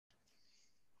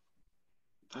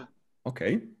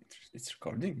Okay, it's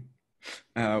recording.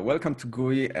 Welcome to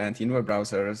GUI and in-web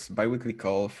browsers bi-weekly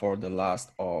call for the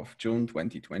last of June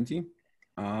 2020.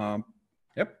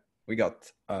 Yep, we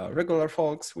got regular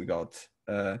folks, we got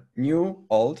new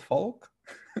old folk.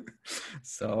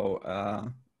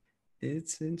 So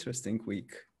it's an interesting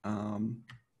week.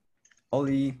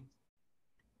 Ollie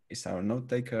is our note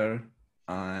taker,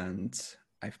 and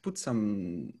I've put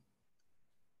some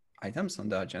items on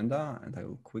the agenda, and I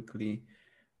will quickly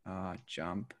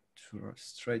jump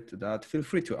straight to that. Feel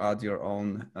free to add your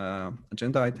own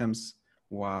agenda items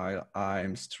while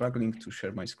I'm struggling to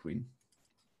share my screen.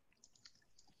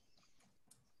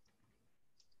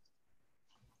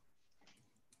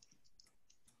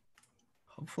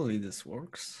 Hopefully this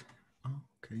works.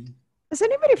 Okay. Has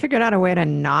anybody figured out a way to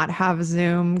not have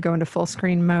Zoom go into full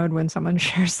screen mode when someone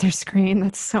shares their screen?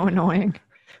 That's so annoying.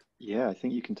 Yeah, I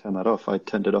think you can turn that off. I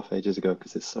turned it off ages ago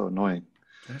because it's so annoying.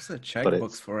 There's a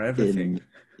checkbox for everything.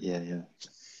 Yeah.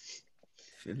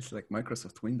 Feels like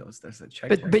Microsoft Windows. There's a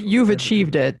checkbox. But you've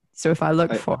achieved it. So if I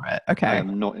look for it, okay. I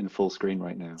am not in full screen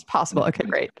right now. It's possible. Okay,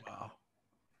 great. Wow.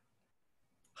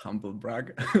 Humble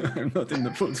brag. I'm not in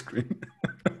the full screen.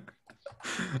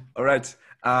 All right.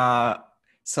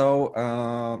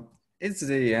 So it's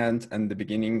the end and the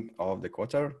beginning of the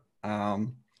quarter.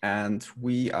 And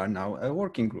we are now a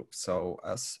working group. So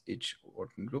as each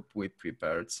working group, we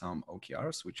prepared some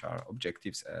OKRs, which are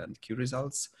objectives and key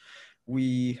results.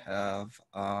 We have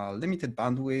limited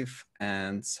bandwidth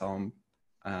and some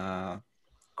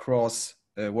cross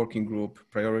working group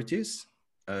priorities,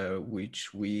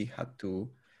 which we had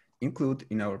to include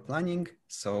in our planning.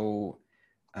 So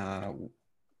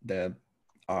there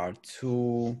are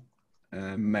two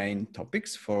main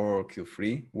topics for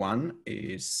Q3. One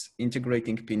is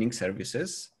integrating pinning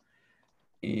services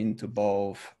into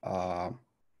both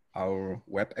our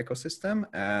web ecosystem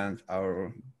and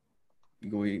our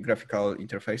GUI graphical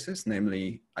interfaces,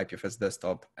 namely IPFS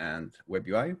desktop and web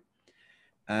UI.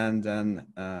 And then,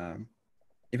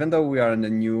 even though we are in a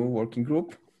new working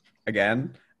group,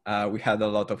 again, we had a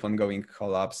lot of ongoing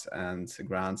collabs and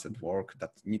grants and work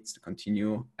that needs to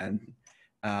continue. And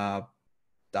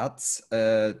that's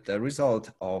the result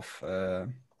of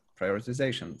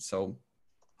prioritization. So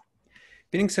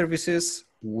pinning services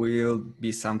will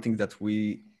be something that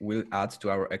we will add to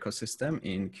our ecosystem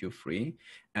in Q3.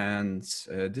 And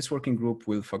this working group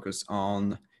will focus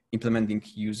on implementing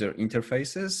user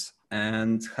interfaces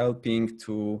and helping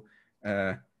to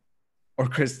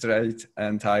orchestrate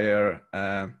entire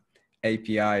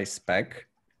API spec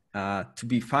to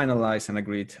be finalized and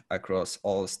agreed across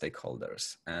all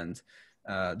stakeholders. And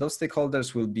those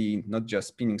stakeholders will be not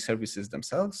just pinning services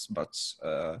themselves, but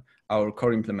our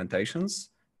core implementations.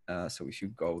 So if you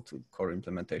go to core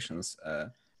implementations,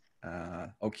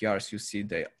 OKRs, you see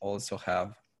they also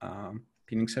have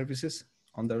pinning services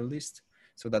on their list.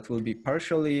 So that will be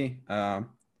partially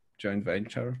joint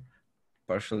venture,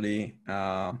 partially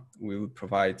we will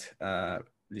provide a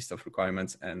list of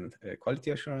requirements and quality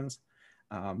assurance.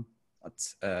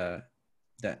 But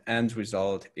the end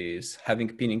result is having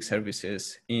pinning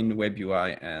services in web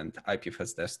UI and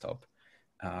IPFS desktop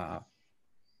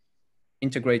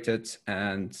integrated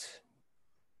and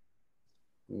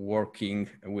working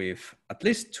with at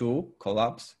least two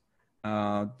collabs,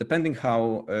 depending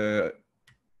how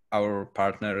our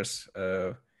partners'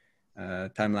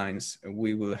 timelines,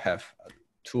 we will have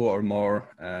two or more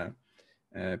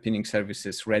pinning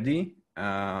services ready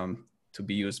to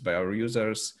be used by our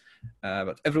users.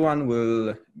 But everyone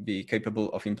will be capable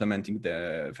of implementing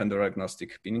the vendor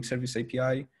agnostic pinning service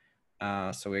API.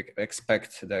 So we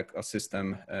expect the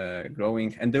ecosystem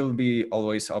growing, and there will be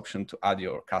always option to add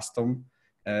your custom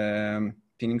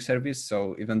pinning service.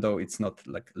 So even though it's not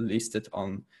like listed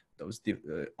on those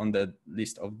on the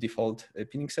list of default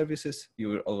pinning services, you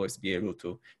will always be able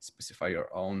to specify your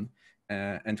own.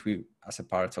 And we, as a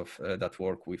part of that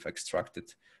work, we've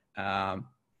extracted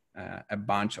a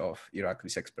bunch of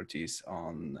Irakli's expertise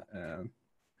on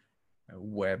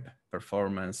web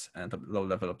performance and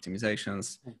low-level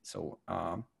optimizations. So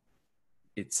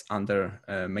it's under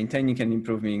maintaining and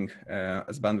improving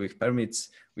as bandwidth permits.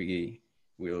 We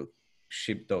will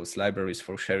ship those libraries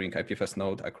for sharing IPFS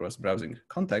node across browsing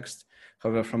context.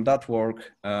 However, from that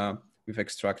work, we've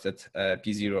extracted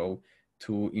P0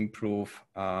 to improve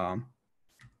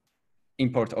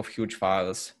import of huge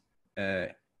files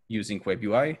using web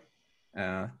UI.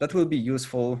 That will be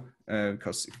useful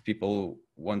because if people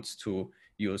want to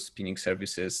use pinning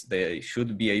services, they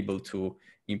should be able to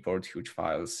import huge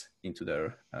files into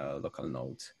their local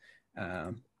nodes.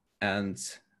 And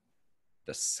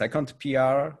the second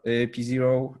P0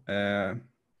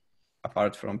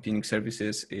 apart from pinning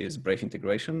services is Brave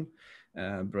integration.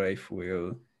 Brave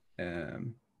will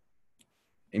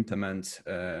implement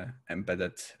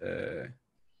embedded,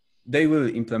 they will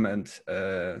implement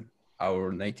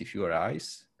our native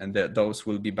URIs, and those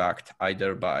will be backed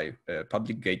either by a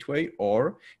public gateway,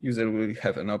 or user will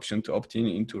have an option to opt in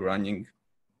into running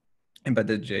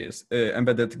embedded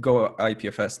Go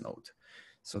IPFS node.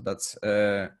 So that's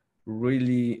a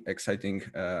really exciting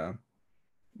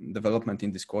development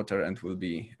in this quarter, and will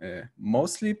be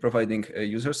mostly providing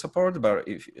user support, but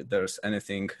if there's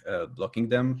anything blocking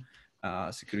them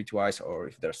security-wise, or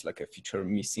if there's like a feature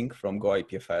missing from Go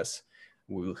IPFS,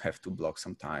 we will have to block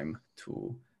some time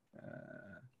to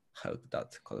help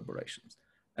that collaboration.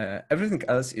 Everything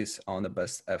else is on a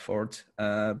best effort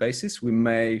basis. We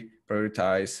may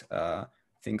prioritize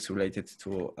things related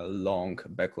to a long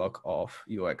backlog of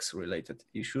UX related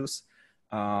issues,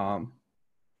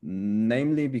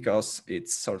 namely because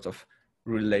it's sort of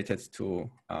related to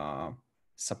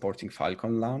supporting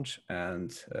Falcon launch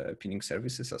and pinning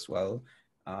services as well.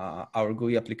 Our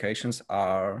GUI applications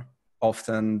are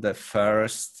often the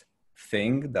first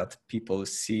thing that people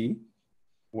see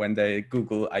when they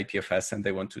Google IPFS and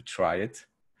they want to try it.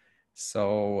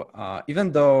 So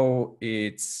even though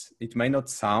it may not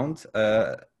sound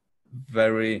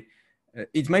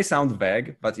it may sound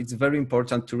vague, but it's very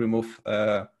important to remove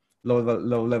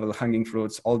low-level hanging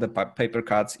fruits, all the paper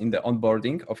cuts in the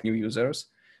onboarding of new users.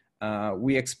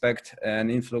 We expect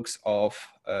an influx of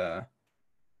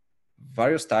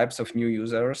various types of new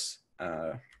users.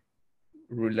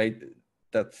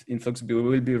 That influx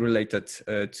will be related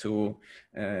to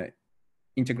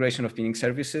integration of pinning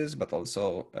services, but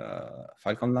also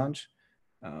Falcon launch.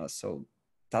 So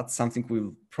that's something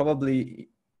we'll probably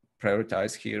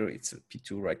prioritize here. It's a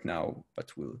P2 right now,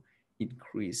 but we'll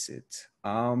increase it.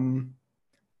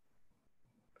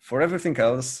 For everything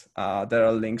else, there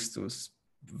are links to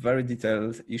very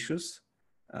detailed issues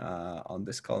on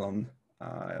this column.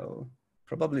 I'll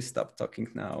probably stop talking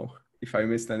now. If I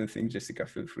missed anything, Jessica,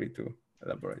 feel free to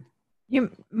elaborate. You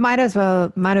might as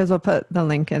well put the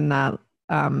link in that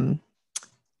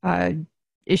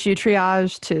issue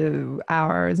triage to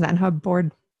our ZenHub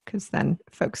board, because then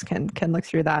folks can look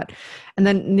through that. And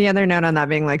then the other note on that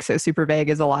being like so super vague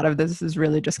is a lot of this is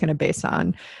really just going to base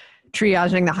on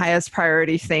triaging the highest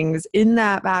priority things in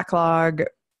that backlog,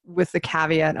 with the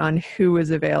caveat on who is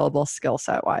available skill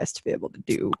set wise to be able to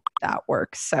do that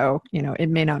work. So, you know, it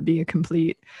may not be a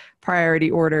complete priority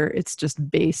order. It's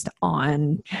just based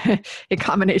on a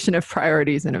combination of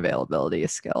priorities and availability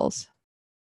of skills.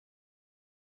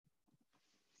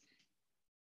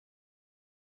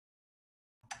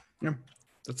 Yeah,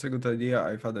 that's a good idea.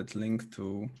 I've added link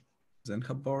to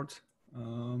ZenHub board.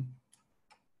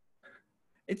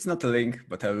 It's not a link,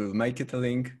 but I will make it a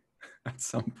link at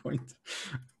some point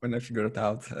when I figure it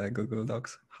out. Google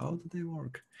Docs, how do they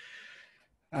work?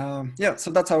 Yeah,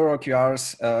 so that's our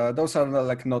OKRs. Those are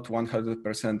like not 100%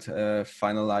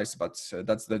 finalized, but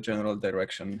that's the general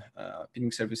direction.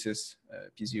 Pinning services,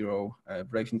 P0,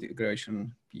 Brave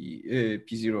integration,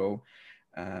 P0,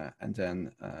 and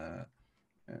then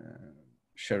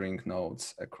sharing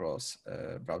nodes across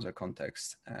browser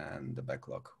context, and the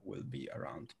backlog will be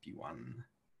around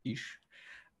P1-ish.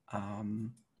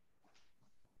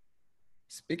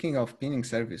 Speaking of pinning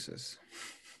services,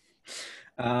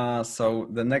 so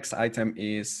the next item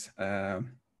is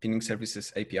pinning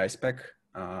services API spec.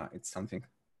 It's something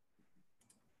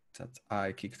that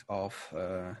I kicked off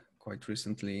quite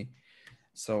recently.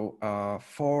 So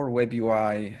for Web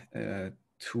UI,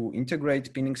 to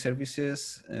integrate pinning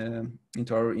services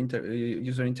into our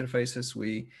user interfaces,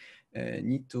 we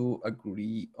need to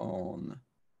agree on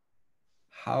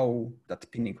how that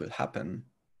pinning will happen.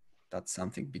 That's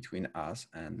something between us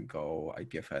and Go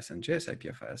IPFS and JS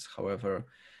IPFS. However,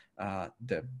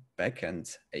 the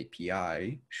backend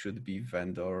API should be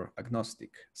vendor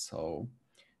agnostic. So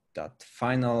that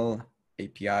final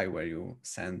API where you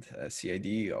send a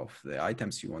CID of the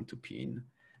items you want to pin,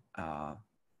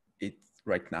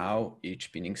 right now,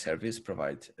 each pinning service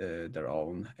provides their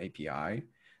own API,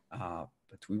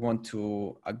 but we want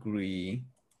to agree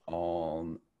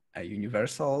on a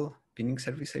universal pinning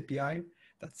service API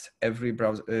that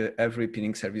every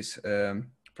pinning service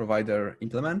provider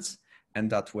implements, and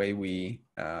that way we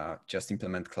just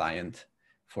implement client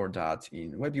for that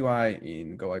in Web UI,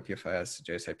 in Go IPFS,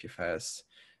 JS IPFS,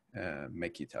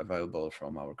 make it available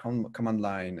from our command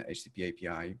line, HTTP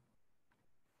API.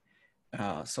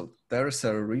 So there's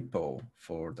a repo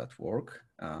for that work.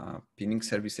 Pinning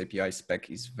service API spec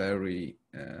is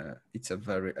it's a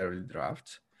very early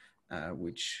draft,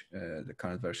 which the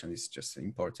current version is just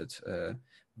imported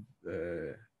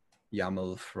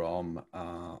YAML from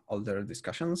older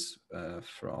discussions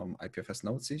from IPFS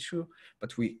notes issue,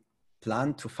 but we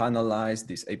plan to finalize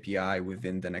this API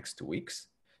within the next 2 weeks.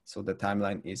 So the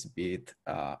timeline is a bit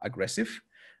aggressive.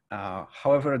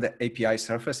 However, the API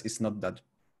surface is not that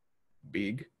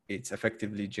big. It's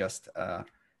effectively just a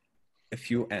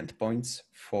few endpoints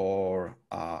for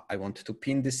I want to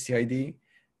pin this CID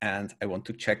and I want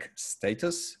to check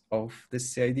status of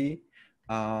this CID.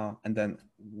 And then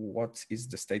what is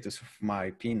the status of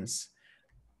my pins?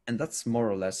 And that's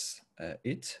more or less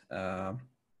it.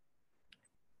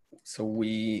 So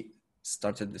we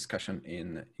started discussion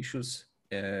in issues.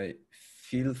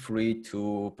 Feel free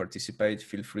to participate,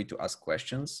 feel free to ask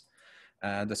questions.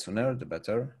 The sooner, the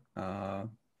better.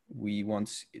 We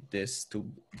want this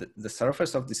to, the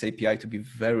surface of this API to be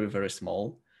very, very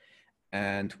small.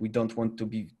 And we don't want to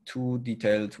be too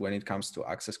detailed when it comes to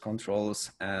access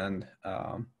controls, and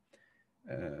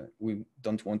we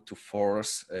don't want to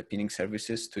force pinning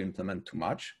services to implement too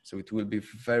much. So it will be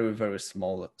very, very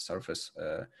small surface,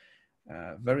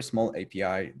 very small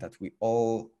API that we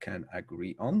all can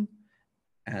agree on.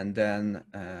 And then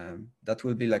that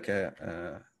will be like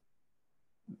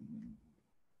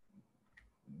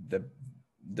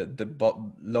the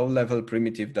low-level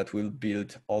primitive that will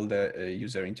build all the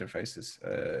user interfaces,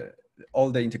 all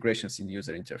the integrations in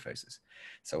user interfaces.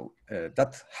 So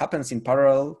that happens in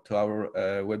parallel to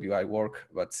our web UI work,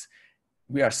 but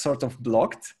we are sort of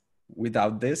blocked.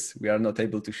 Without this, we are not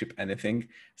able to ship anything.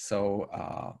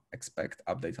 So expect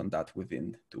update on that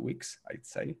within 2 weeks, I'd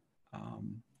say.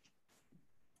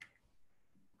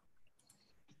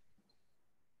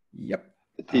 Yep.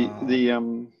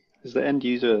 Is the end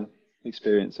user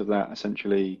experience of that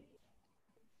essentially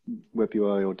web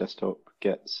UI or desktop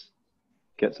gets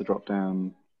a drop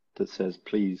down that says,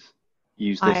 please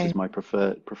use this as my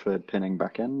preferred pinning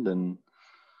backend? And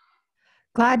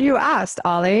glad you asked,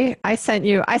 Ollie. I sent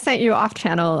you off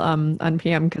channel on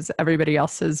PM because everybody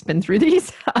else has been through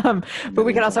these. But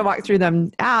we can also walk through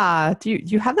them. Do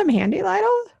you have them handy,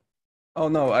 Lytle? Oh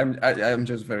no, I'm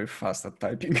just very fast at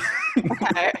typing.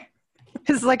 Okay.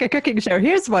 It's like a cooking show.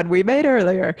 Here's one we made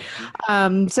earlier.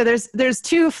 So there's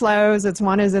 2 flows.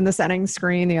 One is in the settings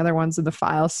screen. The other one's in the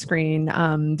file screen.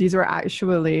 These were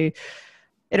actually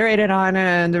iterated on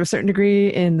to a certain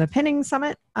degree in the pinning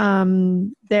summit.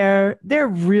 They're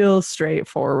real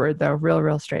straightforward though,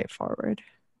 real straightforward.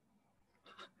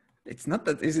 It's not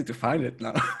that easy to find it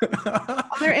now.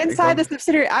 They're inside the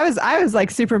subsidiary. I was like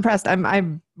super impressed.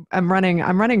 I'm running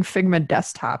Figma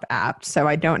desktop app, so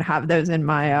I don't have those in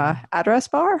my address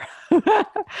bar.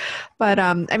 But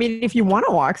I mean, if you want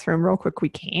to walk through them real quick, we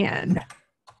can.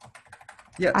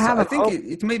 Yeah, I think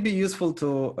it may be useful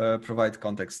to provide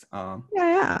context.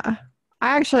 Yeah.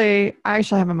 I actually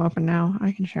have them open now.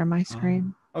 I can share my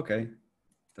screen. Okay,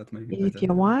 that may be if better.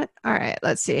 you want. All right,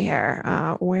 let's see here.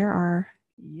 Where are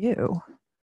you?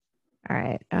 All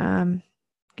right,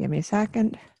 give me a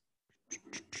second.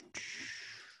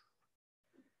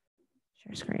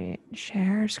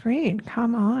 Share screen,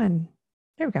 come on.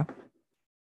 There we go.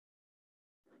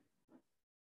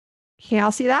 Can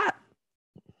y'all see that?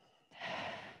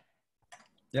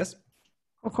 Yes.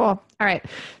 Cool. All right.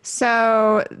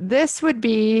 So this would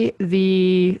be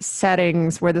the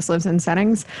settings, where this lives in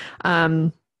settings.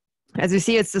 As you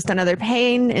see, it's just another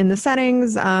pane in the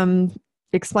settings.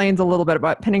 Explains a little bit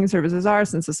about what pinning services are,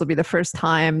 since this will be the first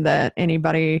time that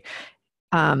anybody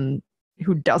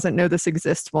who doesn't know this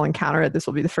exists will encounter it. This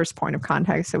will be the first point of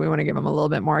contact. So we want to give them a little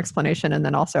bit more explanation, and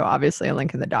then also obviously a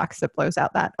link in the docs that blows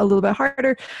out that a little bit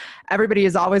harder. Everybody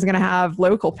is always going to have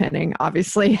local pinning,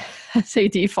 obviously, as a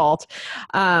default.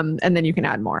 And then you can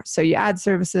add more. So you add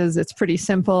services. It's pretty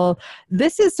simple.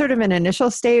 This is sort of an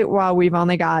initial state while we've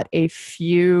only got a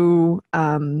few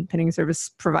pinning service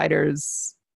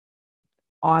providers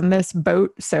on this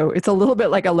boat. So it's a little bit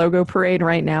like a logo parade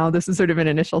right now. This is sort of an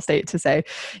initial state to say,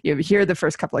 here are the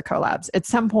first couple of collabs. At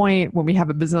some point when we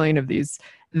have a bazillion of these,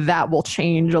 that will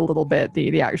change a little bit,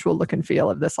 the actual look and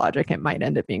feel of this logic. It might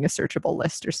end up being a searchable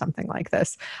list or something like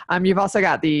this. You've also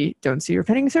got the don't see your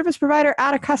pinning service provider,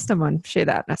 add a custom one. Show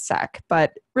that in a sec.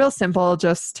 But real simple,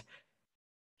 just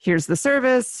here's the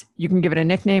service. You can give it a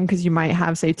nickname because you might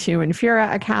have, say, 2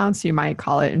 Infura accounts. You might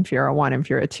call it Infura 1,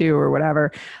 Infura 2, or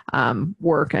whatever,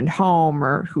 work and home,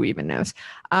 or who even knows.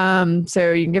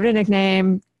 So you can give it a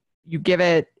nickname. You give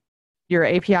it your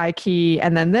API key.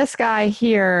 And then this guy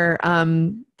here,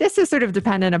 this is sort of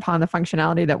dependent upon the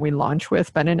functionality that we launch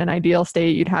with. But in an ideal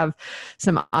state, you'd have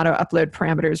some auto upload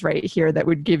parameters right here that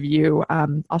would give you,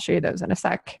 I'll show you those in a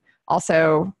sec.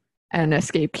 Also, an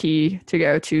escape key to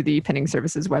go to the pinning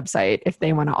services website if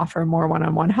they want to offer more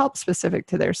one-on-one help specific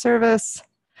to their service.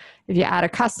 If you add a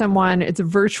custom one, it's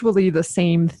virtually the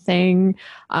same thing,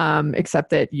 except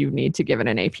that you need to give it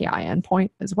an API endpoint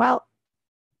as well.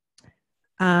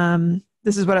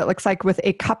 This is what it looks like with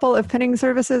a couple of pinning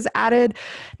services added.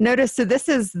 Notice, so this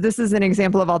is an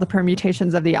example of all the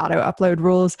permutations of the auto upload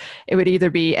rules. It would either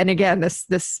be, and again,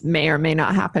 this may or may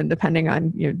not happen depending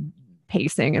on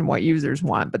pacing and what users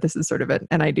want, but this is sort of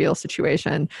an ideal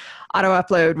situation. Auto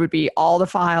upload would be all the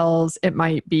files. It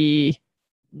might be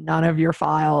none of your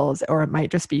files, or it might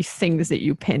just be things that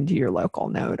you pin to your local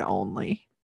node only.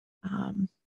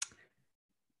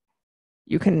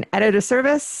 You can edit a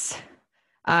service.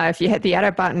 If you hit the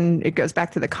edit button, it goes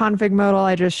back to the config modal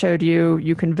I just showed you.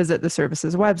 You can visit the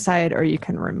service's website, or you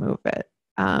can remove it.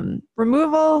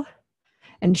 Removal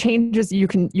and changes, you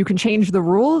can change the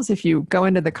rules if you go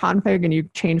into the config and you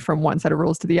change from one set of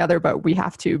rules to the other, but we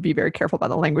have to be very careful about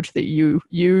the language that you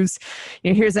use.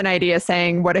 Here's an idea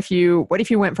saying, what if you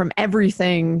went from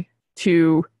everything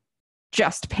to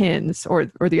just pins,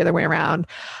 or the other way around?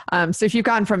 So if you've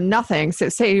gone from nothing, so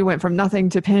say you went from nothing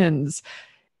to pins,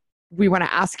 we want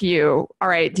to ask you, all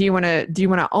right, do you want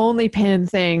to only pin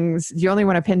things? Do you only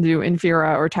want to pin to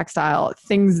Infura or Textile,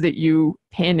 things that you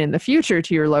pin in the future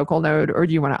to your local node, or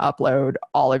do you want to upload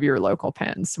all of your local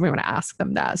pins? So we want to ask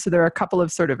them that. So there are a couple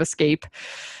of sort of escape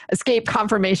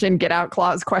confirmation, get out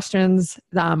clause questions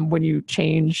when you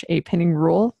change a pinning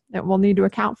rule that we'll need to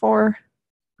account for.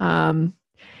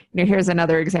 Here's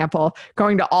another example,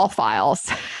 going to all files.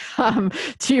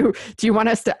 Do you want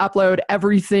us to upload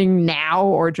everything now,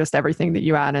 or just everything that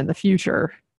you add in the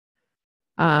future?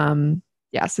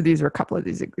 Yeah, so these are a couple of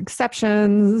these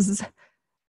exceptions,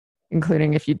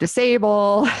 including if you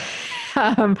disable.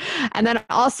 And then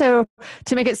also,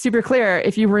 to make it super clear,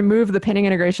 if you remove the pinning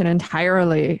integration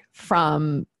entirely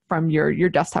from your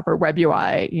desktop or web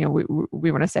UI,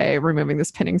 we want to say removing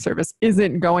this pinning service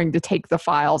isn't going to take the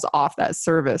files off that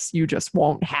service. You just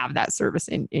won't have that service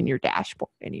in your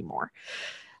dashboard anymore.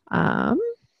 I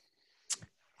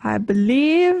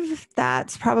believe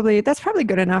that's probably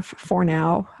good enough for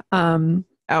now. And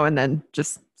then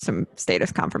just some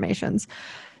status confirmations.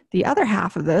 The other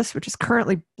half of this, which is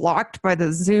currently blocked by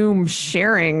the Zoom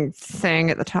sharing thing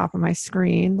at the top of my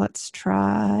screen. Let's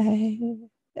try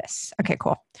this. Okay,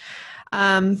 cool.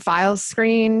 Files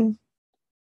screen.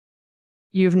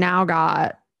 You've now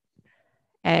got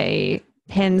a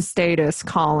pin status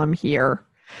column here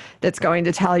that's going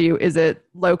to tell you, is it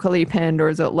locally pinned or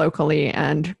is it locally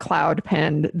and cloud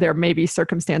pinned? There may be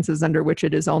circumstances under which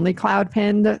it is only cloud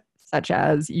pinned, such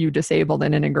as you disabled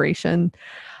an integration.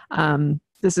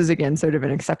 This is, again, sort of an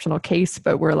exceptional case,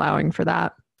 but we're allowing for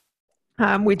that.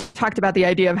 We talked about the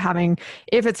idea of having,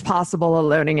 if it's possible, a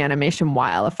loading animation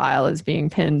while a file is being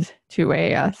pinned to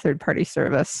a third-party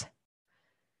service.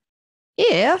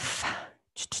 If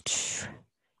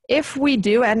we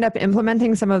do end up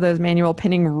implementing some of those manual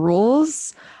pinning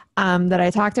rules that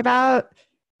I talked about,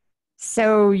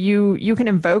 so you can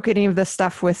invoke any of this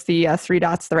stuff with the three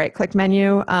dots, the right-click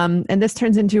menu, and this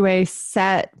turns into a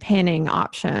set pinning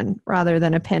option rather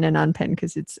than a pin and unpin,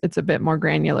 because it's a bit more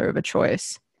granular of a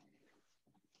choice.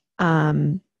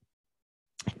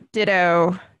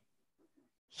 Ditto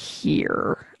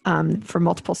here for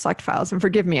multiple select files. And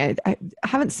forgive me, I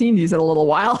haven't seen these in a little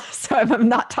while, so I'm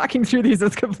not talking through these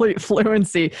with complete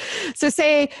fluency. So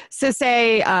say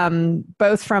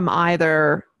both from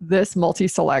either this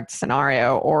multi-select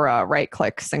scenario or a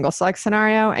right-click single select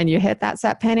scenario, and you hit that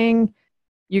set pinning,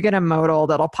 you get a modal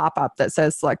that'll pop up that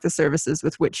says select the services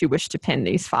with which you wish to pin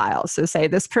these files. So say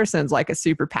this person's like a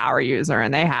super power user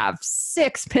and they have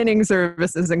 6 pinning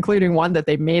services, including one that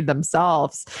they've made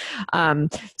themselves.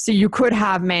 So you could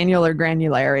have manual or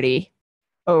granularity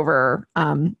over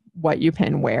what you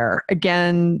pin where.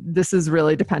 Again, this is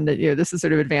really dependent. This is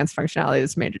sort of advanced functionality.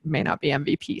 This may not be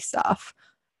MVP stuff.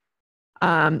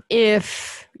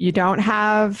 If you don't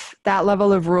have that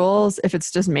level of rules, if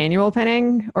it's just manual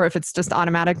pinning or if it's just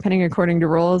automatic pinning according to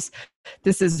rules,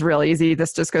 this is real easy.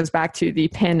 This just goes back to the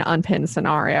pin unpin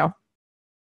scenario.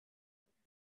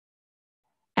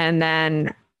 And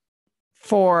then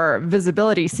for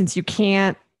visibility, since you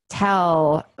can't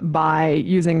tell by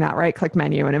using that right-click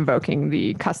menu and invoking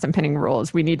the custom pinning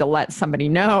rules, we need to let somebody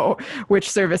know which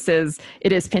services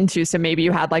it is pinned to. So maybe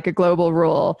you had like a global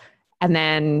rule, and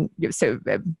then so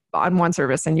on one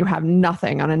service and you have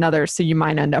nothing on another. So you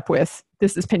might end up with,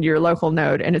 this is pinned to your local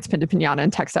node and it's pinned to Pinata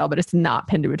and Textile, but it's not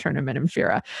pinned to a tournament in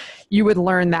Infura. You would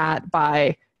learn that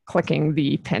by clicking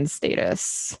the pin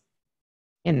status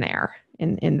in there,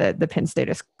 in the pin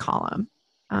status column.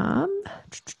 And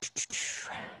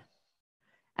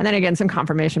then again, some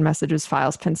confirmation messages,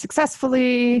 files pinned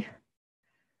successfully,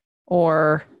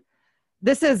 or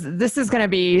This is going to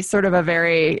be sort of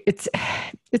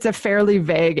it's a fairly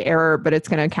vague error, but it's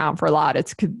going to account for a lot.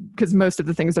 It's because most of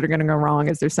the things that are going to go wrong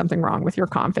is there's something wrong with your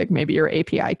config. Maybe your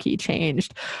API key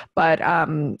changed, but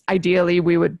ideally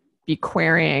we would be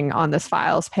querying on this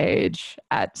files page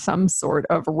at some sort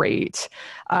of rate,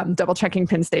 double checking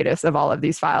pin status of all of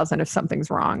these files. And if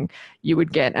something's wrong, you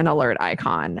would get an alert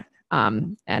icon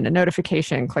and a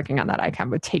notification. Clicking on that icon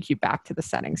would take you back to the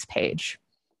settings page.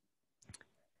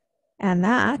 And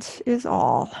that is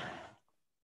all.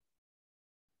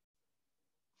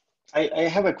 I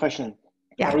have a question.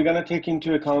 Yeah. Are we going to take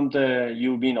into account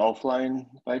you being offline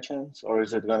by chance, or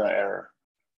is it going to error?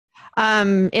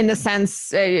 In the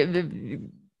sense,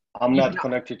 I'm not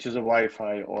connected to the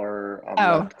Wi-Fi, or I'm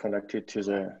not connected to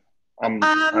the, I don't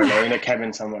know, in a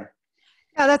cabin somewhere.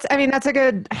 Yeah,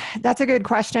 that's a good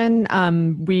question.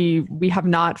 We have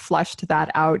not fleshed that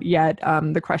out yet.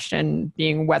 The question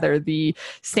being whether the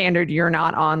standard you're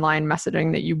not online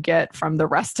messaging that you get from the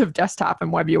rest of desktop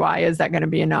and web UI, is that going to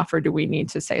be enough, or do we need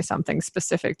to say something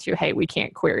specific to, hey, we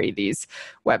can't query these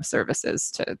web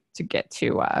services to get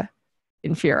to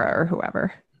Infura or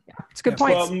whoever? Yeah, it's a good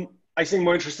point. I think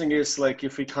more interesting is like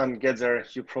if we can't get there,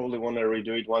 you probably want to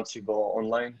redo it once you go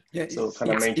online. Yeah, so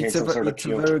kind of maintain some sort of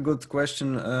queue. It's a very good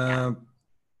question.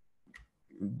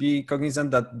 Be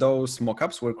cognizant that those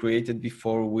mockups were created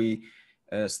before we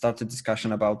started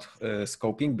discussion about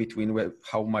scoping between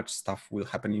how much stuff will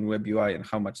happen in web UI and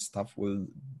how much stuff will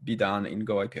be done in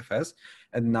Go IPFS.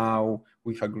 And now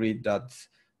we've agreed that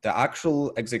the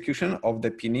actual execution of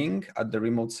the pinning at the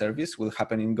remote service will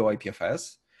happen in Go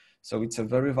IPFS. So it's a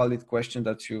very valid question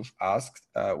that you've asked.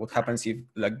 What happens if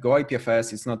like Go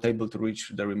IPFS is not able to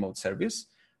reach the remote service?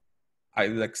 I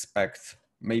will expect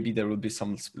maybe there will be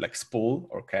some like spool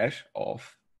or cache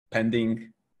of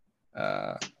pending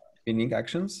pinning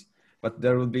actions, but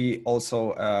there will be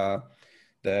also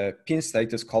the pin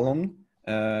status column.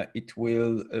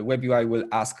 Web UI will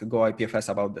ask Go IPFS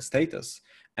about the status,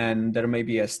 and there may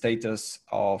be a status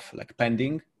of like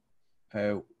pending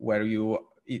where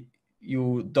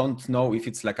you don't know if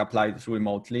it's like applied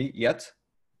remotely yet.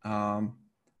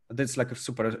 That's like a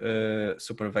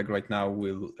super vague right now.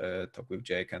 We'll talk with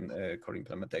Jake and core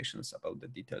implementations about the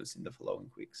details in the following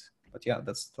weeks. But yeah,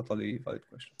 that's totally valid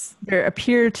question. There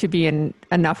appear to be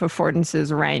enough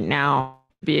affordances right now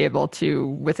to be able to,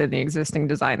 within the existing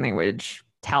design language,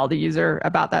 tell the user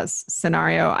about that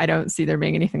scenario. I don't see there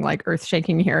being anything like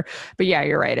earth-shaking here. But yeah,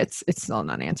 you're right. It's still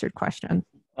an unanswered question.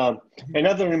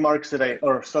 Another remarks that I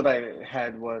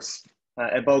had was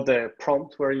about the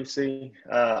prompt where you see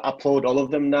upload all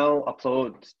of them now,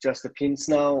 upload just the pins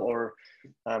now, or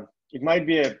it might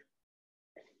be a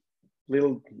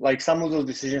little, like some of those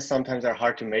decisions sometimes are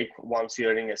hard to make once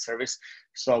you're in a service.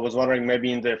 So I was wondering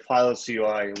maybe in the files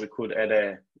UI, we could add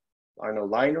a, I don't know,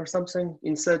 line or something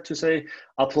instead to say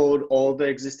upload all the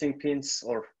existing pins,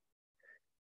 or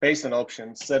based on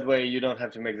options. That way you don't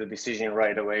have to make the decision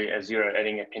right away as you're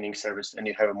adding a pinning service and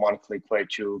you have a one-click way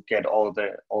to get all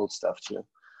the old stuff too.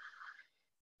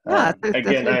 That's a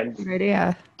good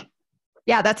idea.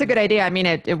 Yeah, that's a good idea. I mean,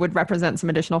 it would represent some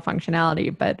additional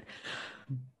functionality, but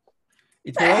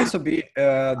it may also be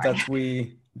that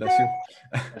we,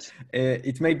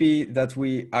 it may be that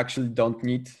we actually don't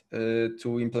need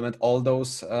to implement all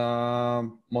those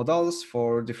models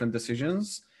for different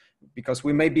decisions, because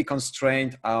we may be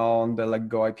constrained on the like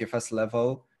Go IPFS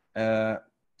level.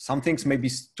 Some things may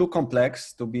be too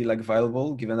complex to be like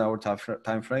viable given our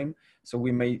time frame. So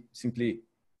we may simply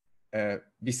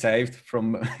be saved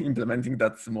from implementing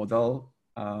that model.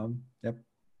 Yep.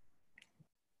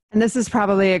 And this is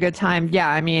probably a good time. Yeah,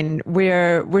 I mean,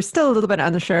 we're still a little bit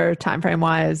unsure timeframe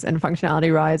wise and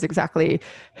functionality wise exactly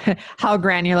how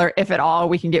granular, if at all,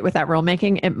 we can get with that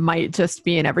rulemaking. It might just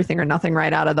be an everything or nothing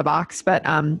right out of the box, but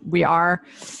we are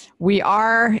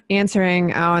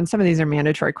answering. And some of these are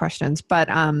mandatory questions, but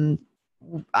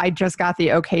I just got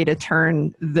the okay to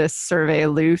turn this survey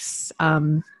loose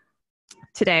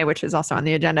today, which is also on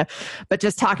the agenda. But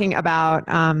just talking about,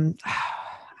 I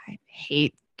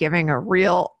hate giving a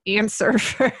real answer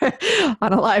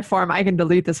on a live form. I can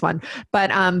delete this one,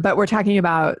 but we're talking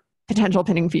about potential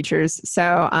pinning features.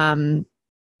 So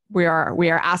we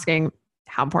are asking,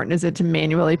 how important is it to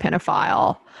manually pin a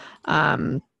file?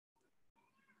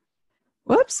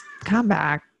 Whoops, come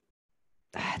back.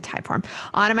 Type form.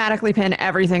 Automatically pin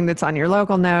everything that's on your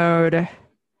local node.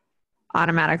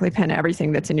 Automatically pin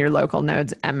everything that's in your local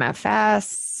node's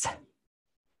MFS.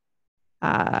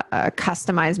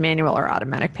 Customize manual or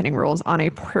automatic pinning rules on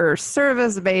a per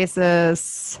service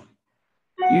basis.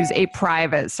 Use a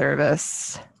private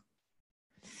service.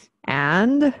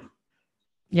 And,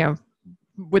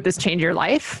 would this change your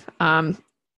life?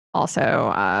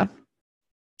 Also,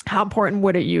 how important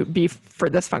would it be for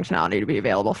this functionality to be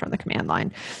available from the command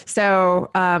line? So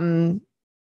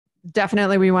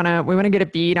definitely we want to get a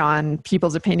beat on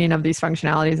people's opinion of these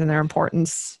functionalities and their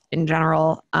importance in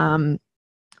general.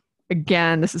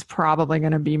 Again, this is probably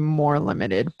going to be more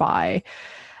limited by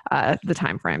the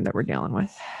time frame that we're dealing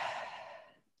with.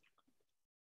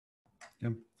 Yeah.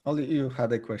 Ollie, you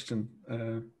had a question.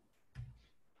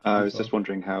 I was just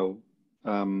wondering how,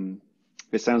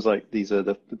 it sounds like these are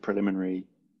the preliminary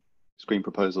screen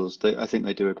proposals. I think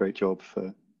they do a great job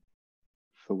for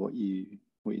what you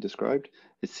described.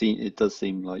 It does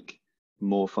seem like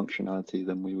more functionality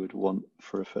than we would want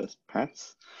for a first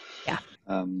pass. Yeah.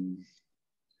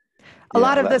 A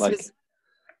lot of this was,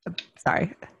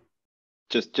 sorry.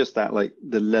 Just that, like,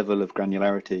 the level of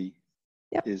granularity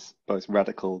Yep. is both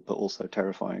radical but also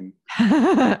terrifying.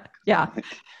 Yeah.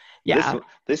 Yeah.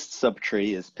 This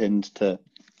subtree is pinned to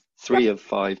 3 of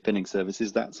 5 pinning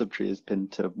services. That subtree is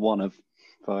pinned to 1 of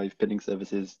 5 pinning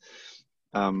services.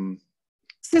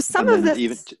 So some of this,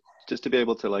 even just to be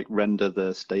able to like render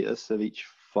the status of each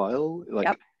file,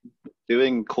 like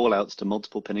doing call outs to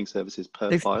multiple pinning services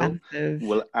per file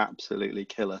will absolutely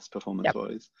kill us performance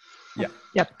wise. Yep.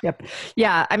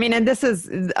 Yeah. I mean, and this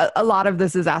is a lot of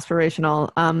this is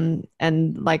aspirational.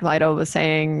 And like Lido was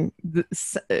saying,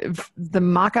 the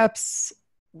mock-ups,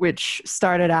 which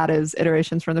started out as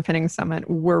iterations from the pinning summit,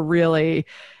 were really,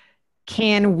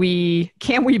 can we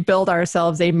build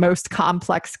ourselves a most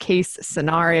complex case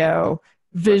scenario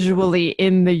visually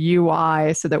in the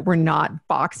UI so that we're not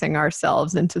boxing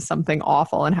ourselves into something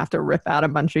awful and have to rip out a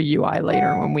bunch of UI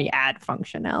later when we add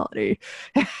functionality.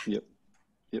 Yep.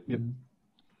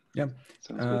 Yeah.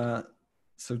 Sounds good.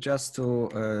 So just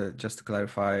to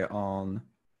clarify on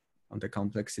the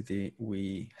complexity,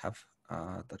 we have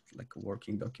that like a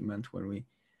working document where we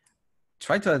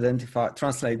try to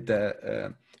translate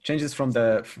the changes from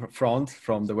the front,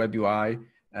 from the web UI,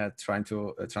 trying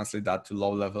to translate that to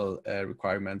low-level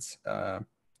requirements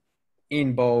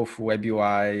in both web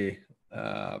UI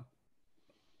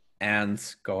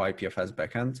and Go IPFS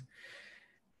backend.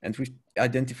 And we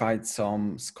identified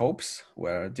some scopes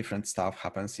where different stuff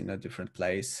happens in a different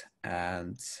place.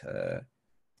 And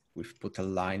we've put a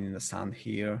line in the sand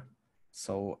here.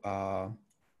 So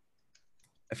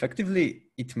effectively,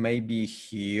 it may be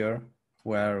here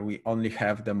where we only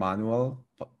have the manual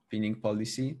pinning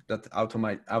policy, that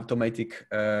automatic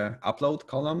upload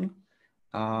column.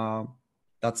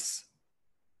 That's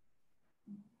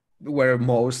where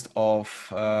most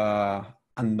of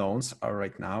unknowns are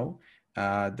right now.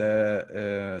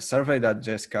 The survey that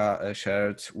Jessica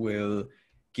shared will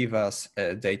give us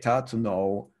data to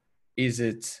know, is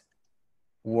it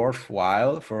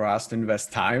worthwhile for us to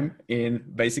invest time in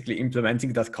basically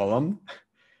implementing that column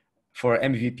for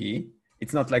MVP?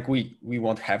 It's not like we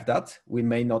won't have that. We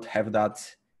may not have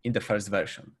that in the first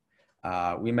version.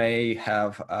 We may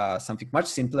have something much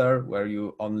simpler where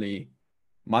you only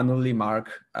manually mark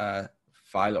a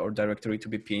file or directory to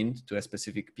be pinned to a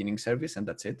specific pinning service, and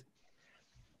that's it.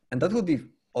 And that would be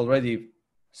already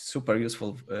super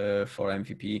useful for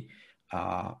MVP.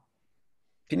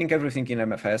 Pinning everything in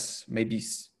MFS may be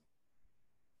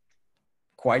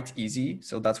quite easy,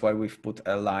 so that's why we've put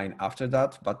a line after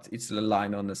that, but it's a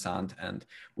line on the sand, and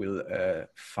we'll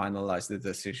finalize the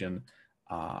decision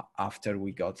after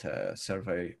we got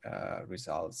survey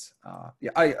results.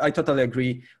 Yeah, I totally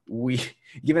agree.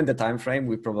 Given the time frame,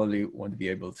 we probably won't be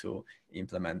able to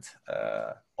implement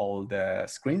all the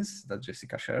screens that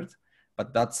Jessica shared,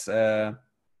 but that's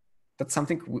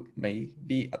something may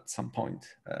be at some point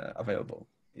available.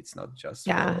 It's not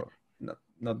just for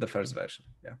not the first version.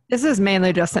 Yeah. This is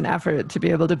mainly just an effort to be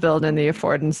able to build in the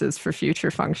affordances for future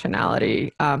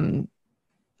functionality.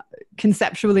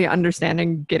 Conceptually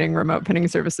understanding getting remote pinning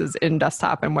services in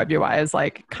desktop and web UI is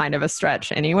like kind of a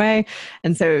stretch anyway.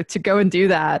 And so to go and do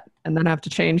that and then have to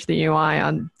change the UI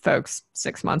on folks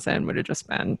 6 months in would have just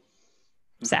been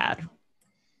sad.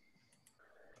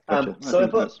 Gotcha. So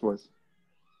about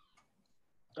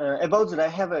that, I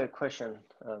have a question,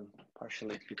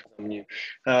 partially because I'm new.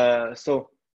 So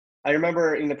I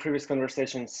remember in the previous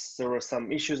conversations, there were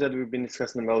some issues that we've been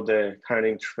discussing about the current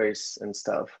interface and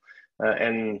stuff.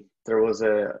 And there was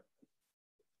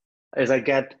as I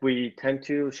get, we tend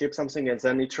to ship something and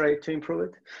then iterate to improve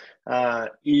it.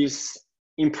 Is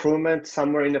improvement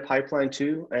somewhere in the pipeline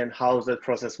too? And how that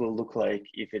process will look like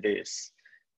if it is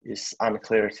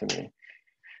unclear to me.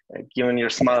 Given your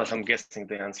smiles, I'm guessing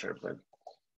the answer, but.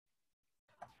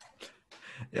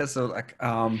 Yeah, so like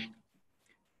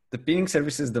the pinning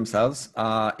services themselves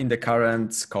in the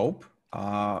current scope,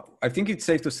 I think it's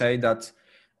safe to say that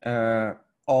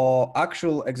or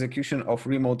actual execution of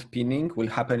remote pinning will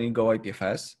happen in Go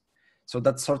IPFS. So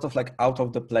that's sort of like out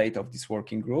of the plate of this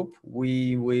working group.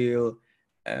 We will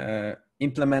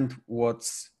implement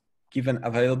what's given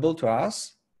available to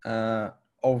us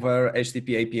over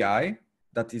HTTP API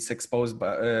that is exposed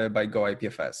by Go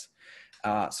IPFS.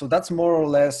 So that's more or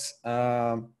less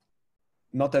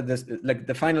not at this, like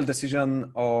the final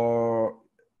decision or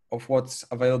of what's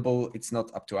available. It's not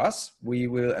up to us. We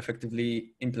will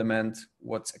effectively implement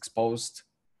what's exposed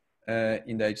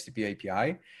in the HTTP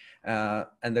API.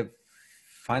 And the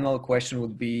final question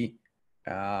would be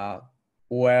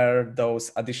where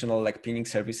those additional like pinning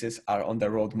services are on the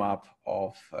roadmap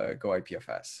of Go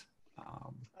IPFS.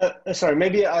 Sorry,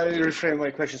 maybe I reframe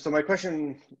my question. So my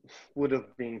question would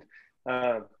have been,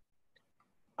 are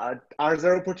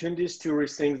there opportunities to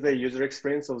rethink the user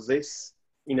experience of this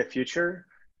in the future?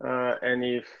 And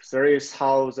if there is,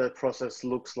 how the process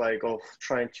looks like of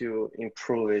trying to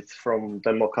improve it from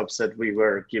the mockups that we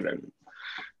were given?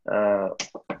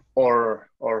 Or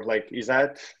like, is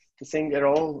that the thing at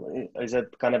all? Is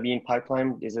it gonna be in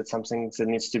pipeline? Is it something that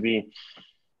needs to be?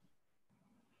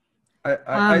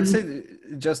 I'd say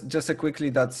just a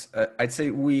quickly that's I'd say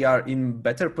we are in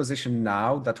better position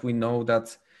now that we know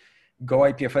that Go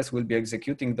IPFS will be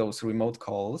executing those remote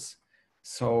calls.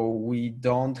 So we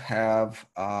don't have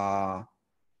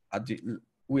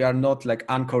we are not like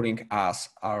anchoring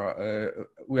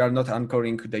we are not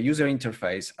anchoring the user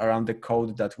interface around the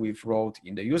code that we've wrote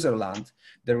in the user land.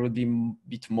 There will be a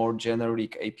bit more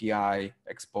generic API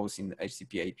exposed in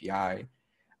HTTP API.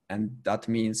 And that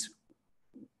means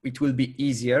it will be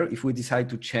easier if we decide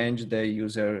to change the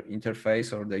user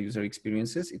interface or the user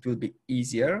experiences. It will be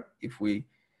easier if we,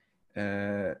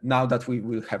 now that we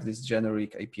will have this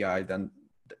generic API, than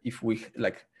if we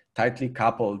like tightly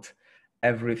coupled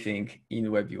everything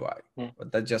in Web UI.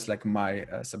 But that's just like my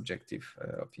subjective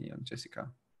opinion, Jessica.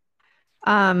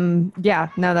 Yeah,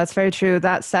 no, that's very true.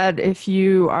 That said, if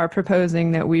you are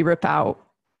proposing that we rip out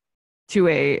to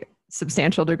a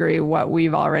substantial degree what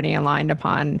we've already aligned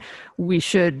upon, we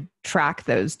should track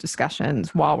those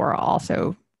discussions while we're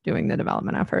also doing the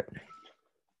development effort.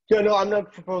 Yeah, no, I'm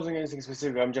not proposing anything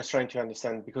specific. I'm just trying to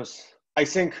understand, because I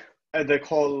think at the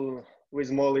call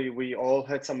with Molly, we all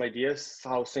had some ideas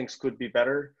how things could be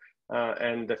better.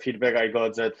 And the feedback I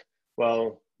got that,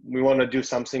 well, we want to do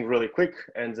something really quick.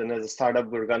 And then as a startup,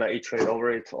 we're going to iterate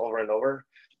over it over and over.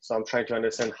 So I'm trying to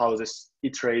understand how this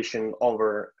iteration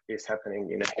over is happening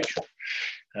in the future.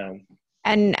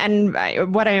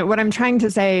 What I'm trying to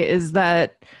say is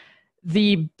that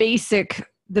the basic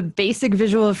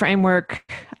visual framework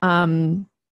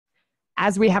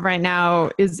as we have right now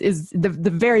is the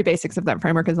very basics of that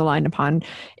framework is aligned upon.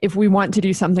 If we want to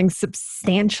do something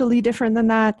substantially different than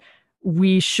that,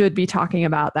 we should be talking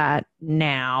about that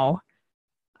now.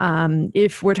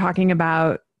 If we're talking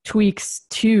about tweaks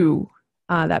to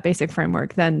that basic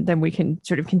framework, then we can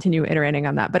sort of continue iterating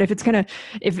on that. But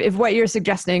if what you're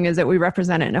suggesting is that we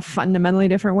represent it in a fundamentally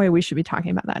different way, we should be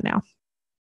talking about that now.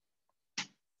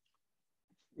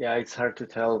 Yeah, it's hard to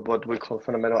tell what we call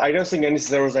fundamental. I don't think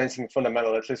there was anything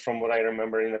fundamental, at least from what I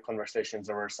remember in the conversations.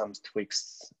 There were some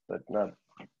tweaks, but not.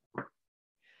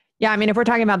 Yeah, I mean, if we're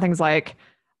talking about things like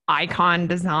icon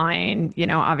design,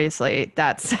 obviously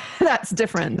that's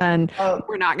different than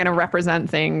we're not going to represent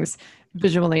things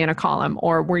visually in a column,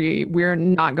 or we're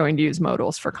not going to use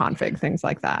modals for config, things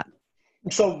like that.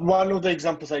 So one of the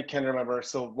examples I can remember,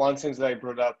 so one thing that I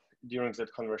brought up during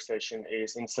that conversation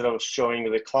is, instead of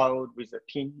showing the cloud with the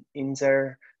pin in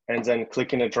there and then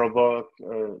clicking a Dropbox,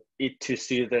 it to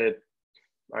see the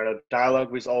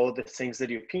dialogue with all the things that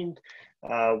you pinned,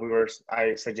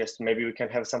 I suggest maybe we can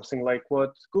have something like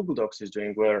what Google Docs is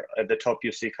doing, where at the top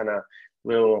you see kind of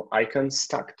little icons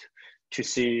stacked to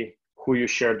see who you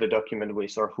shared the document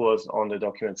with or who was on the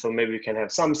document. So maybe we can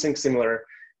have something similar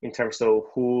in terms of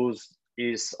who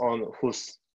is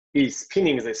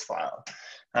pinning this file.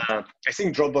 I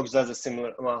think Dropbox does a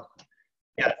similar, well,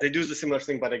 yeah, they do the similar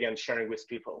thing, but again, sharing with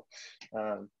people.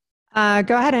 Go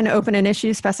ahead and open an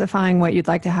issue specifying what you'd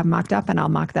like to have mocked up, and I'll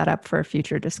mock that up for a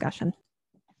future discussion.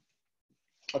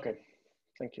 Okay,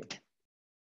 thank you.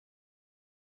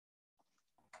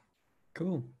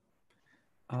 Cool.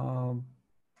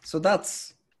 So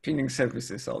that's pinning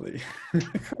services, Ollie.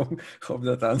 Hope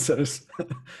that answers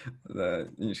the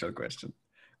initial question.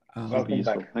 Welcome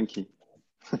back. Thank you.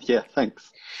 Yeah,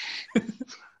 thanks.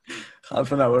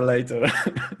 Half an hour later.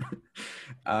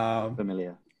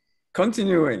 Familiar.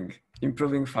 Continuing,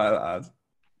 improving file add.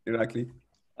 Irakli?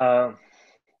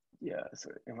 Yeah,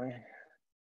 sorry,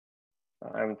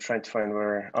 I'm trying to find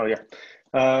where, oh yeah.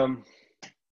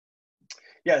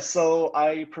 Yeah, so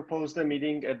I proposed a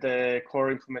meeting at the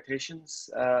core implementations,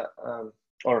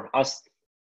 or asked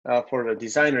for the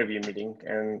design review meeting,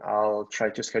 and I'll try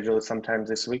to schedule it sometime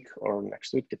this week or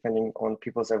next week, depending on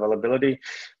people's availability.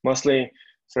 Mostly,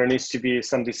 there needs to be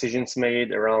some decisions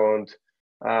made around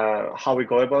how we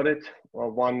go about it.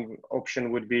 Well, one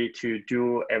option would be to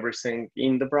do everything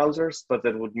in the browsers, but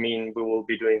that would mean we will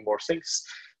be doing more things.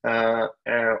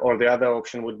 Or the other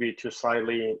option would be to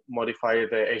slightly modify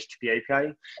the HTTP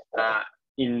API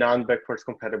in non-backwards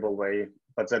compatible way,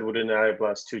 but that would enable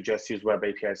us to just use web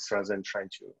APIs rather than trying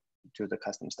to do the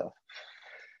custom stuff.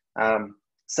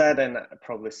 That and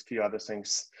probably a few other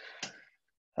things.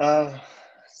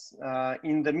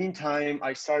 In the meantime,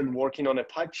 I started working on a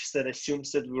patch that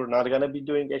assumes that we're not going to be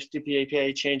doing HTTP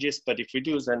API changes, but if we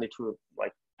do, then it will,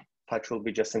 like, patch will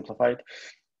be just simplified.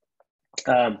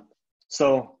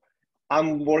 So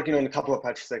I'm working on a couple of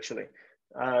patches actually.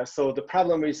 So the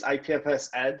problem is IPFS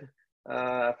add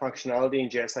functionality in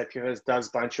JS IPFS does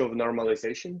a bunch of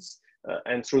normalizations,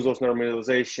 and through those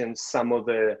normalizations, some of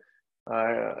the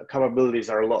capabilities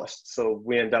are lost. So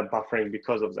we end up buffering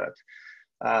because of that.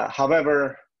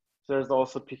 However, there's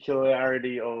also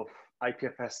peculiarity of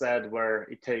IPFS add where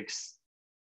it takes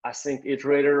async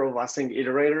iterator of async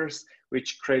iterators,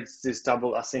 which creates this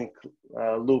double async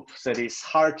loop that is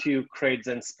hard to create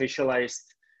then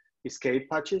specialized escape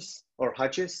patches or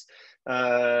hatches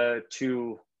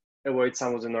to avoid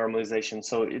some of the normalization.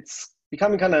 So it's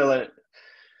becoming kind of like,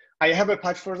 I have a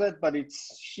patch for that, but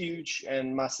it's huge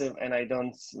and massive, and I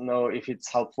don't know if it's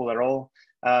helpful at all.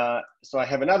 So I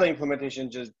have another implementation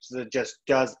that just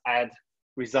does add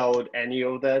without any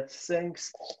of that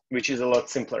things, which is a lot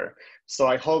simpler. So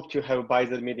I hope to have by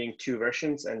the meeting 2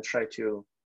 versions and try to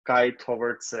guide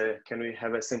towards can we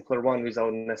have a simpler one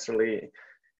without necessarily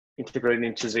integrating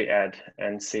into the ad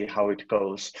and see how it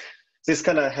goes. This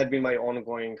kind of had been my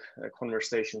ongoing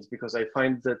conversations, because I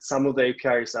find that some of the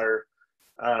APIs are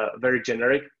very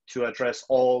generic to address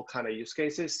all kind of use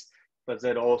cases, but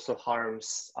that also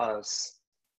harms us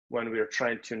when we're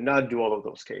trying to not do all of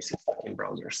those cases in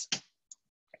browsers.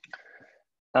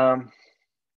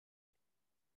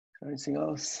 Anything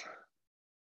else?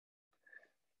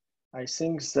 I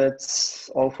think that's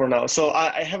all for now. So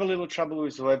I have a little trouble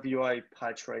with web UI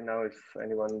patch right now. If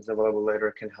anyone is available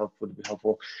later can help, would be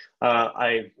helpful.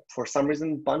 For some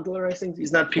reason, Bundler, I think,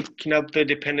 is not picking up the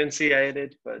dependency I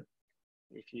added, but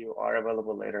if you are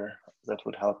available later, that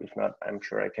would help. If not, I'm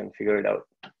sure I can figure it out.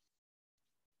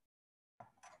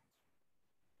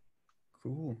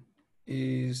 Cool.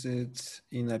 Is it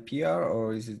in a PR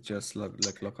or is it just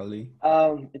like locally?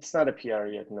 It's not a PR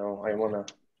yet. No, I want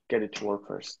to get it to work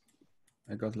first.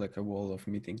 I got like a wall of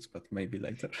meetings, but maybe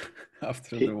later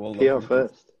after the wall PR of meetings.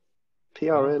 first.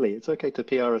 PR early. It's okay to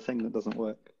PR a thing that doesn't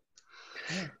work.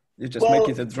 Yeah. You just make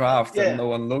it a draft and no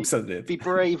one looks at it. Be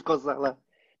brave, Gonzalo.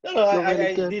 No,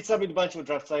 I did submit a bunch of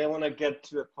drafts. I want to get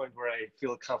to a point where I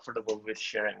feel comfortable with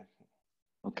sharing.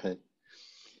 Okay.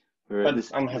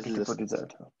 But I'm happy to put it there.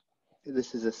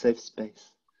 This is a safe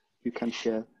space. You can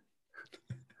share.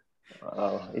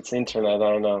 It's internet, I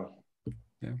don't know.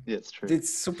 Yeah, it's true.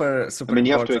 It's super I mean,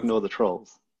 you important. have to ignore the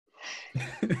trolls.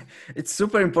 It's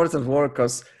super important work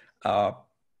because our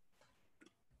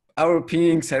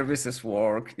pinging services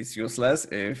work is useless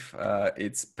if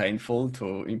it's painful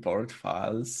to import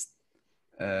files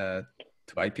to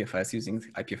IPFS using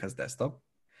IPFS desktop.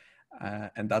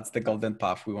 And that's the golden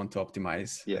path we want to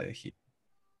optimize here.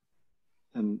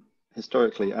 And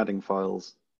historically, adding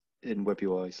files in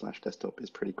WebUI/desktop is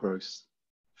pretty gross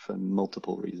for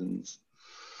multiple reasons.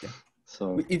 Yeah.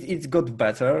 So it got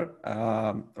better.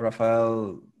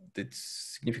 Rafael did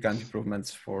significant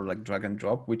improvements for like drag and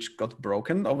drop, which got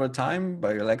broken over time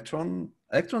by Electron.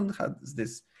 Electron has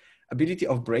this ability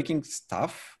of breaking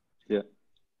stuff. Yeah.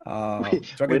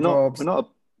 Drag and drops.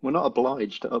 We're not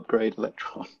obliged to upgrade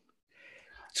Electron.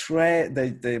 Tray,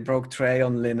 they broke Tray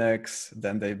on Linux,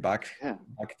 then they backed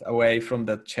away from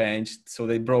that change. So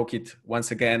they broke it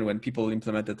once again when people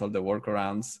implemented all the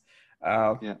workarounds.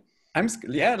 I'm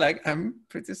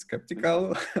pretty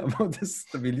skeptical about the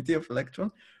stability of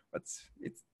Electron, but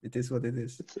it is what it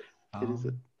is. It is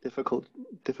a difficult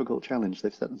challenge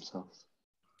they've set themselves.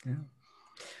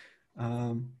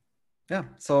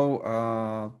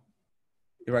 So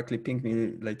directly ping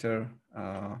me later,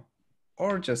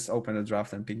 or just open a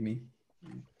draft and ping me.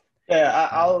 Yeah,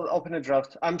 I'll open a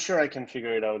draft. I'm sure I can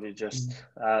figure it out. It just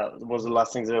was the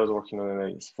last thing that I was working on,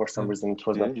 and for some reason it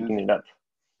was not picking it up.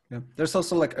 Yeah, there's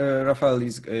also like Rafael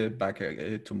is back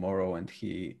tomorrow, and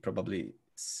he probably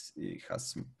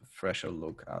has a fresher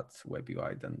look at web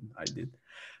UI than I did.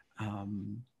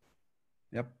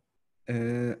 Yep.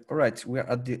 All right, we're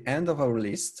at the end of our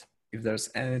list. If there's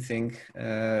anything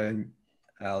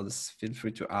else, feel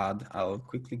free to add. I'll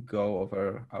quickly go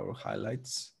over our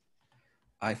highlights.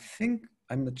 I think,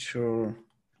 I'm not sure,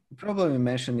 we probably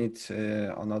mentioned it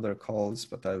on other calls,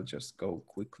 but I'll just go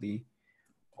quickly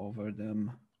over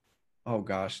them. Oh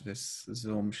gosh, this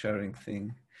Zoom sharing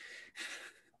thing.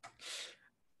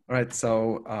 All right,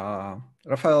 so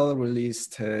Rafael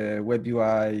released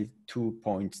WebUI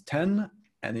 2.10,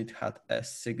 and it had a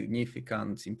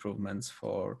significant improvements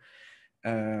for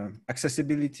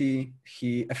accessibility.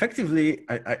 He effectively,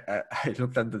 I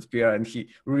looked at the PR and he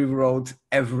rewrote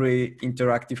every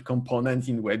interactive component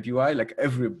in WebUI, like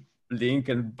every link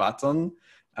and button.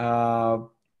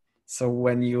 So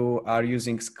when you are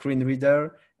using screen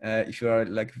reader, if you are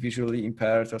like visually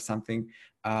impaired or something,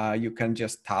 you can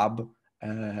just tab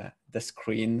the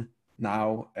screen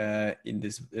now in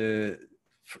this,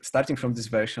 starting from this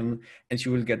version, and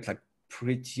you will get like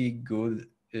pretty good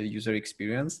user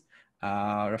experience.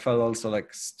 Rafael also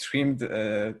like streamed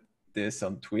this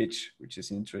on Twitch, which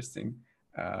is interesting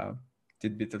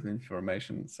tidbit of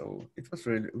information. So it was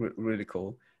really, really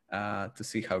cool to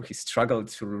see how he struggled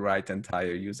to rewrite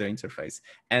entire user interface.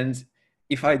 And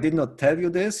if I did not tell you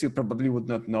this, you probably would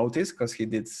not notice, because he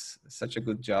did such a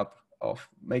good job of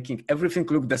making everything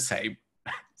look the same.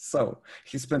 So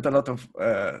he spent a lot of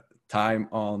time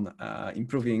on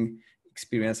improving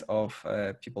experience of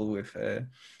people with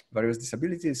various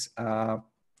disabilities,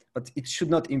 but it should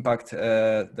not impact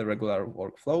the regular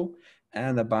workflow,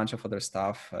 and a bunch of other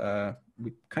stuff.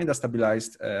 We kind of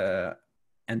stabilized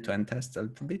end-to-end tests a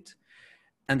little bit.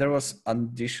 And there was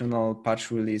additional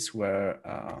patch release where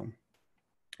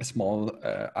a small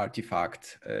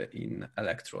artifact in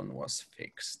Electron was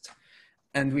fixed.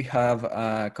 And we have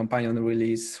a companion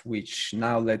release, which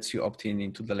now lets you opt in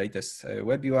into the latest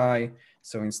WebUI.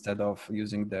 So instead of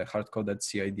using the hard-coded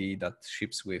CID that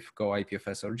ships with Go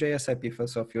IPFS or JS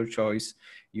IPFS of your choice,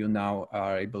 you now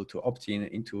are able to opt in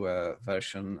into a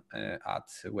version at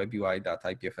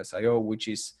webui.ipfs.io, which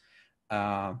is,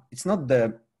 it's not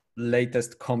the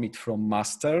latest commit from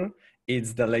master,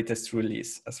 it's the latest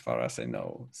release as far as I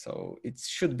know. So it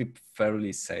should be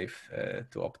fairly safe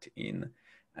to opt in.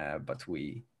 But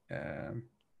we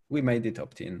made it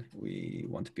opt-in. We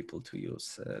want people to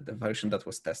use the version that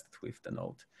was tested with the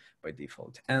node by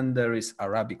default. And there is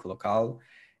Arabic local.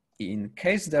 In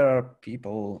case there are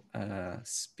people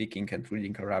speaking and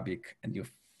reading Arabic and you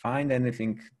find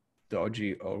anything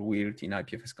dodgy or weird in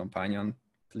IPFS Companion,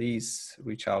 please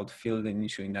reach out, fill an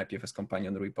issue in IPFS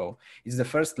Companion repo. It's the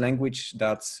first language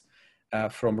that's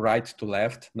from right to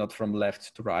left, not from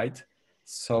left to right.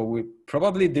 So we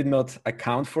probably did not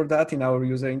account for that in our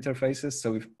user interfaces.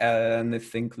 So if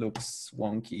anything looks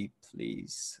wonky,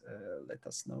 please let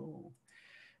us know.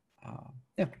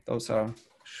 Yeah, those are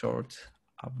short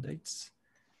updates.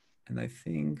 And I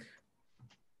think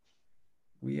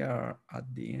we are at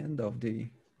the end of the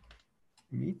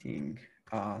meeting.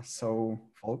 So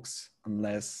folks,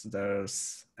 unless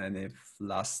there's any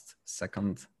last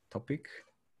second topic,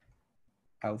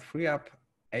 I'll free up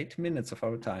 8 minutes of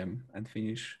our time and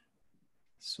finish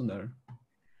sooner.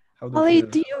 How do Ollie,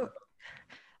 do you,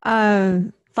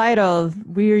 Vital,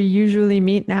 we usually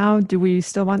meet now. Do we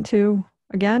still want to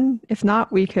again? If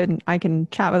not, I can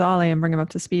chat with Ollie and bring him up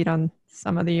to speed on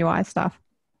some of the UI stuff.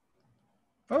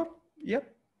 Oh, yep.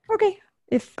 Okay.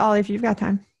 If Ollie, if you've got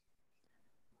time.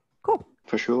 Cool.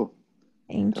 For sure.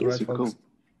 Thank you. All right, folks. Cool.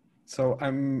 So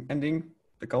I'm ending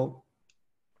the call.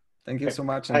 Thank you so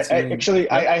much. I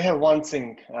have one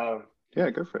thing.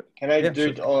 Yeah, go for it. Can I do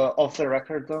it off the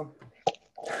record though?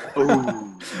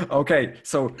 Oh. Okay,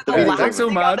 so wow. thanks so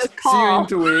much. See you in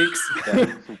 2 weeks.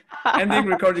 Ending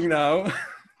recording now.